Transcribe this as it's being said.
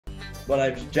My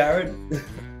name's Jared,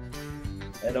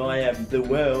 and I am the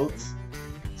world's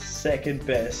second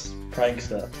best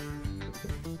prankster.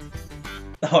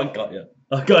 Oh, I got you.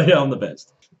 I'm the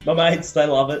best. My mates, they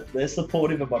love it. They're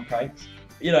supportive of my pranks.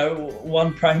 You know,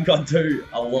 one prank I do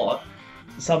a lot.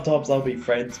 Sometimes I'll be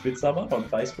friends with someone on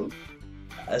Facebook,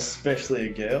 especially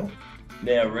a girl.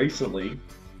 Now, recently,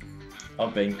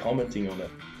 I've been commenting on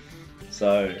it.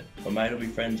 So, my mate will be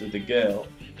friends with a girl,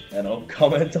 and I'll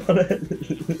comment on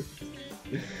it.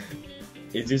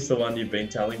 Is this the one you've been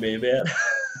telling me about?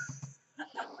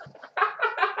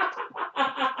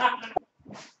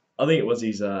 I think it was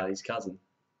his cousin,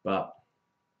 but,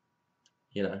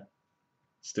 you know,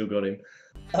 still got him.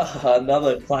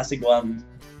 Another classic one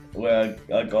where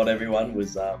I got everyone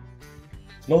was my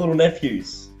little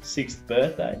nephew's 6th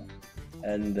birthday,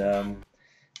 and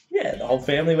yeah, the whole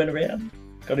family went around,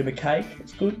 got him a cake.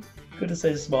 It's good to see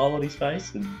a smile on his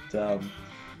face, and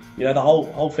you know, the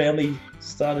whole family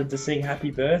started to sing happy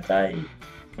birthday.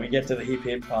 We get to the hip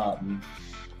hip part, and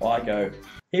I go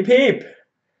hip hip,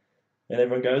 and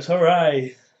everyone goes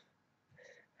hooray,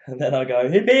 and then I go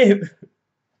hip hip,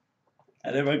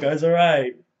 and everyone goes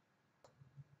hooray,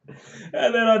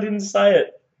 and then I didn't say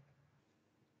it.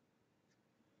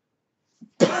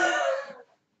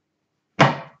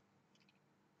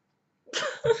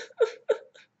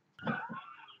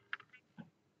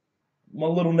 My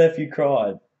little nephew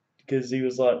cried because he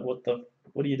was like, what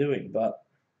are you doing? But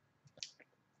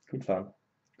good fun.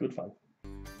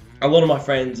 A lot of my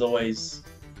friends always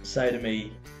say to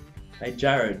me, hey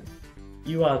Jared,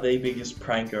 you are the biggest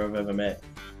pranker I've ever met.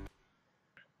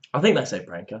 I think they say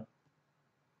pranker.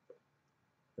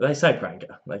 They say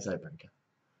pranker.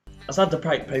 I started to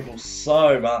prank people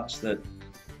so much that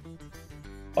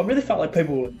I really felt like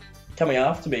people were coming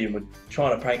after me and were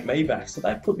trying to prank me back, so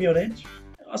they put me on edge.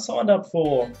 I signed up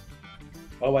for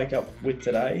I Wake Up With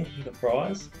Today, the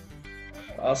prize.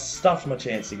 I stuffed my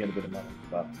chance to get a bit of money,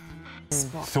 but...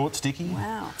 Thoughts, Dickie?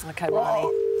 Wow. Okay, Ronnie.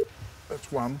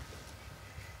 That's one.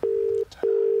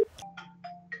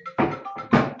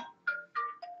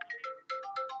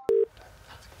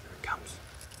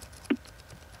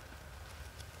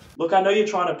 Look, I know you're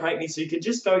trying to prank me, so you could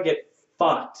just go get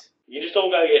fucked. You just all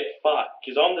go get fucked,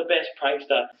 because I'm the best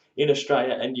prankster in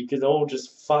Australia, and you can all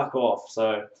just fuck off.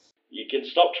 So you can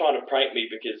stop trying to prank me,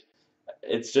 because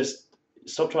it's just,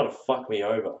 stop trying to fuck me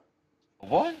over.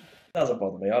 What? It doesn't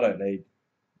bother me. I don't need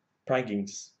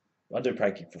prankings. I do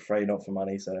pranking for free, not for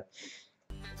money. So,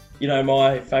 you know,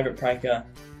 my favourite pranker,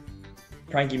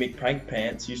 Pranky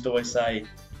McPrankpants, used to always say,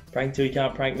 prank till you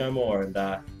can't prank no more. And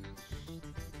yeah,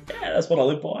 that's what I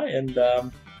live by, and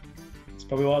it's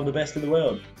probably why I'm the best in the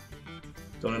world.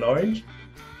 Do you want an orange?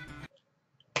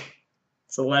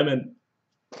 It's a lemon.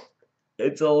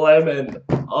 It's a lemon.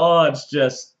 Oh, it's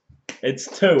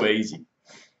too easy.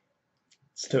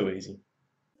 It's too easy.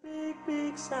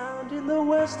 Big sound in the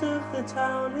west of the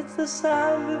town. It's the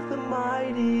sound of the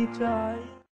mighty giant.